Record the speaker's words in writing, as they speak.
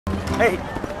哎，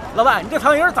老板，你这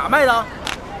糖人咋卖的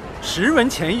？10文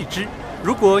钱一支。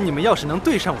如果你们要是能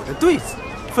对上我的对子，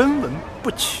分文不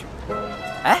取。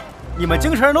哎，你们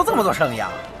京城人都这么做生意啊？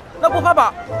那不怕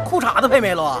把裤衩子赔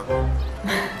没了啊？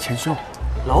钱兄，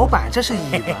老板这是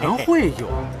以文会友，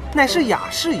乃是雅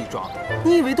士一桩。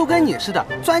你以为都跟你似的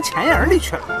钻钱眼里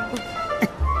去了？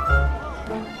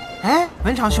哎，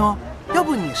文长兄，要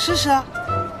不你试试？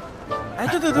哎，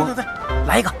对，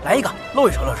来一个，露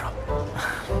一手。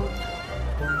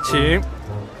请。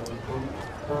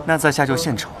那在下就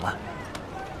献丑了。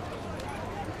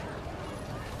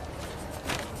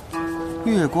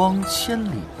月光千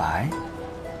里白，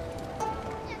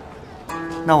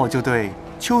那我就对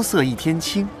秋色一天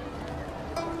青。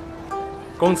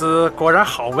公子果然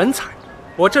好文采，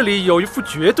我这里有一副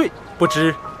绝对，不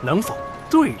知能否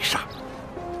对上？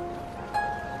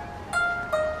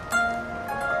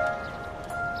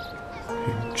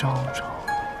云朝朝，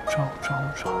朝朝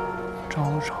朝，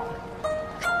朝朝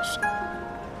朝夕。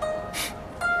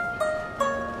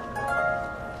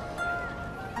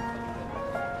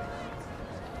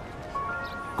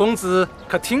公子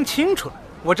可听清楚了，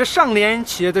我这上联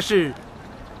写的是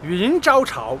“云朝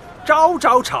潮，朝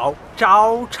朝潮，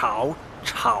朝潮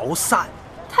潮散”。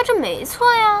他这没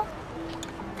错呀，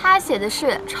他写的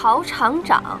是“潮长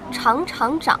涨，长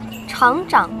长涨，长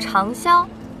涨长销”，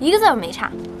一个字儿没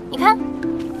差。你看，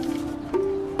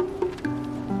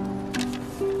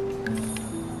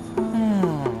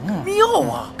妙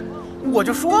啊！我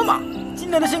就说嘛，今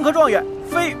年的新科状元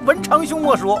非文长兄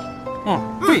莫属。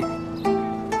对。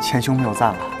钱兄谬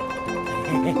赞了。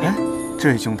哎，这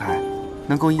位兄台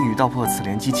能够一语道破此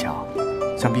联技巧，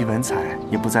想必文采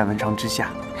也不在文长之下。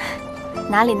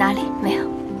哪里没有。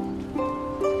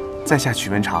在下曲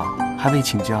文长，还未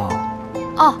请教。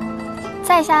哦，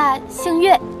在下姓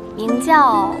岳，名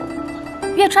叫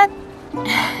岳川。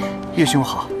岳兄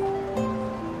好。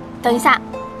等一下，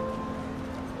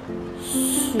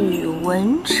许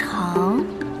文长，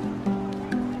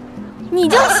你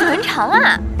叫许文长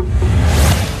啊？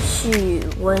许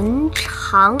文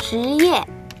长，职业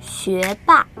学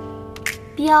霸，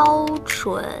标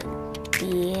准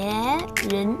别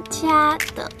人家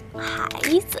的孩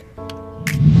子。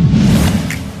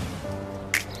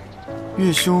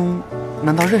岳兄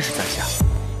难道认识在下？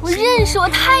我认识，我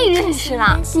太认识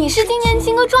了。你是今年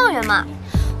新科状元吗？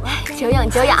久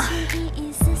仰。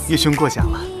岳兄过奖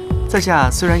了，在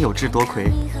下虽然有志夺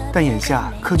魁，但眼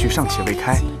下科举尚且未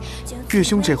开，岳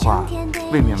兄这话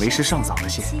未免为时尚早了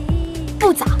些。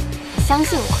不早，相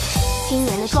信我，今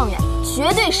年的状元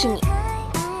绝对是你。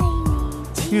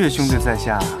岳兄对在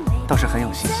下倒是很有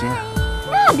信心啊。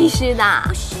那必须的，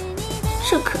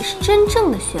这可是真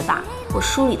正的学霸，我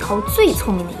书里头最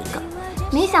聪明的一个，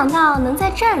没想到能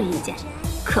在这儿遇见，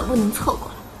可不能错过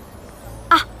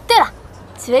了。啊，对了，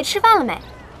几位吃饭了没？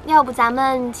要不咱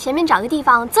们前面找个地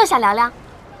方坐下聊聊。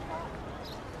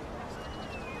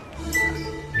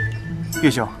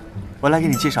岳兄，我来给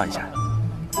你介绍一下，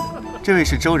这位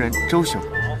是周人周兄。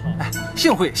哎，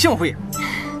幸会。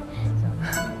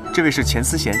这位是钱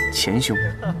思贤钱兄。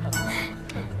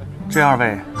这2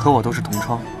位和我都是同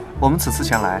窗，我们此次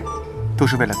前来，都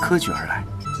是为了科举而来。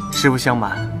实不相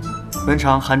瞒，文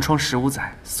长寒窗15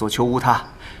载，所求无他，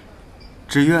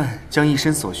只愿将一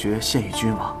身所学献与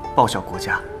君王，报效国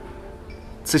家。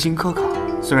此行科考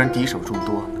虽然敌手众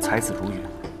多，才子如云，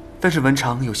但是文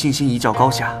长有信心一较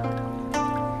高下，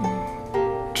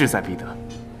志在必得。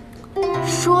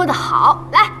说得好，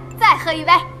来，再喝一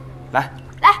杯。来，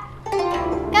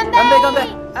干杯！干杯！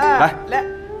哎，来，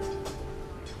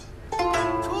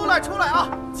出来啊！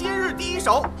今日第一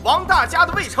首王大家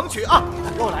的《渭城曲》啊，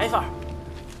给我来一份。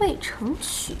渭城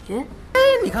曲？哎，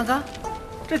你看看，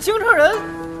这京城人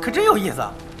可真有意思，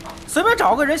随便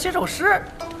找个人写首诗，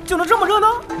就能这么热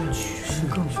闹。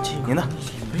您呢？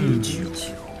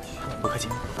不客气。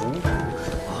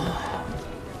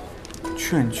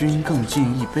劝君更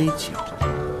尽一杯酒，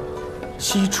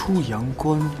西出阳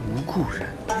关无故人。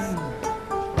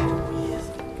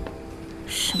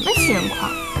什么闲话？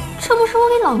这不是我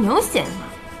给老牛写的吗？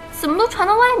怎么都传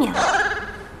到外面了？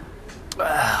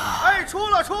哎，出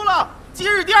了！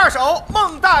今日第2首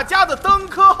孟大家的《登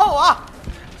科后》啊。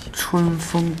春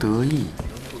风得意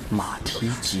马蹄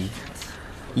疾，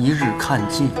一日看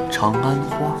尽长安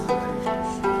花。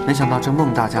没想到这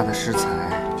孟大家的诗才，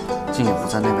竟也不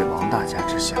在那位王大家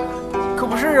之下。可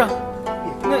不是啊，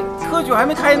那科举还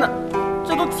没开呢，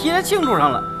这都提前庆祝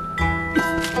上了。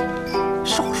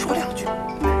少说2句。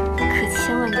可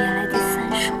千万别来第3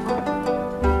首啊！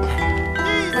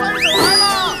第3首来了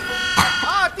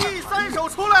啊！第3首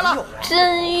出来了，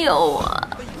真有啊！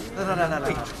来，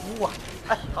出啊！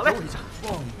哎，好嘞。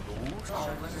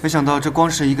没想到这光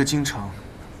是一个京城，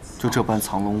就这般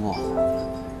藏龙卧虎。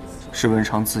是文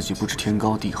昌自己不知天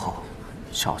高地厚，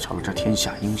小瞧了这天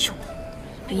下英雄。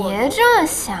别这么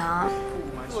想，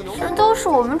这都是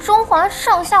我们中华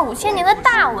上下5000年的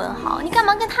大文豪，你干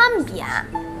嘛跟他们比啊？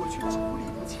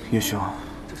叶兄，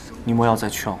你莫要再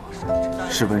劝我了。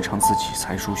是文昌自己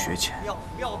才疏学浅，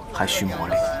还需磨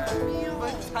练，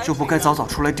就不该早早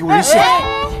出来丢人现眼。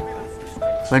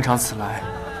文昌此来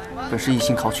本是一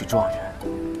心考取状元，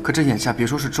可这眼下别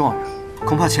说是状元，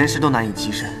恐怕前世都难以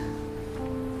跻身。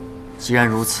既然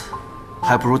如此，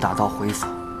还不如打道回府，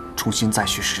重新再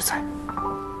学识才。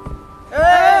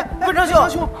文昌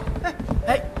兄，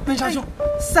文昌兄，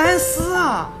三思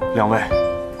啊！两位，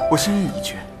我心意已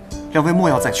决，两位莫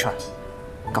要再劝了，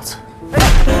告辞。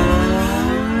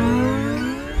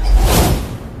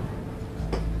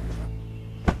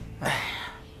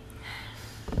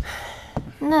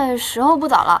那时候不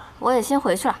早了，我也先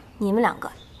回去了。你们两个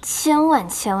千万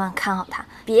看好他，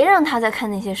别让他再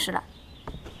看那些诗了。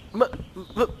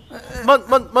慢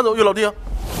走，岳老弟啊！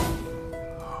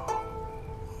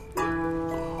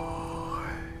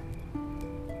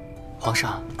皇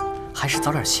上，还是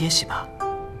早点歇息吧。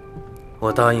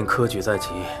我答应科举在即，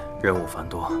任务繁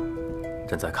多，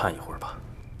朕再看一会儿吧。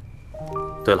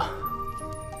对了，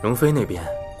容妃那边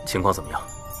情况怎么样？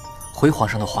回皇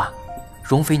上的话，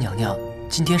容妃娘娘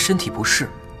今天身体不适，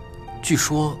据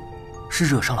说是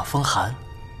惹上了风寒。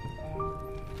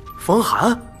风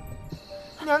寒？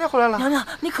娘娘回来了。娘娘，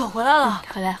你可回来了。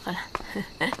回来。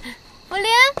福林，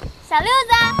小六子。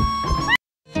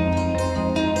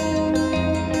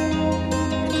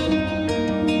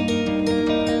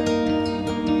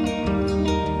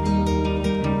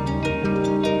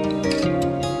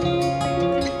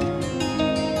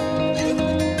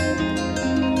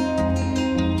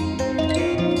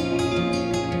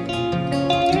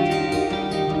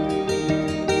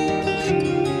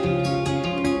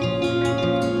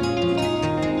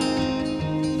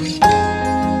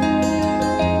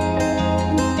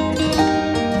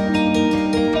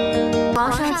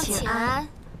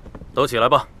都起来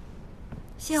吧。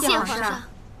谢皇上。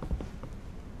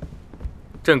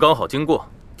朕刚好经过，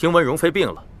听闻容妃病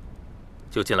了，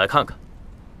就进来看看。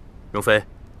容妃，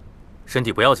身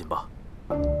体不要紧吧？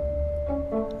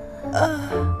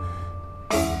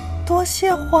多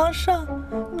谢皇上，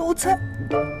奴才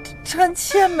臣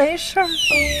妾没事儿。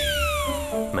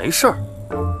没事儿？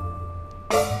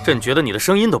朕觉得你的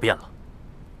声音都变了。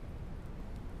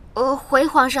回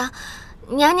皇上，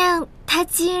娘娘她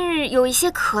今日有一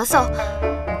些咳嗽，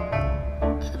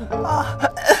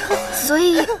所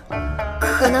以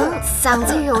可能嗓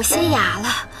子有些哑了。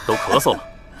都咳嗽了，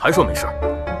还说没事儿？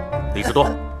李士多，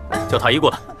叫太医过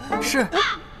来。是。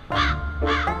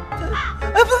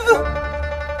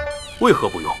不，为何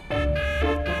不用？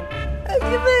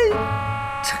因为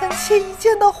臣妾一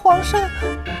见到皇上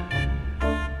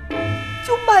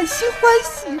就满心欢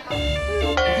喜，病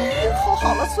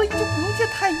好了，所以就不用见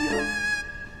太医了。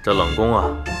这冷宫啊，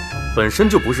本身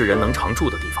就不是人能常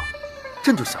住的地方，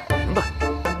朕就想不明白，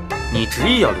你执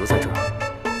意要留在这儿，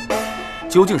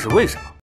究竟是为什么？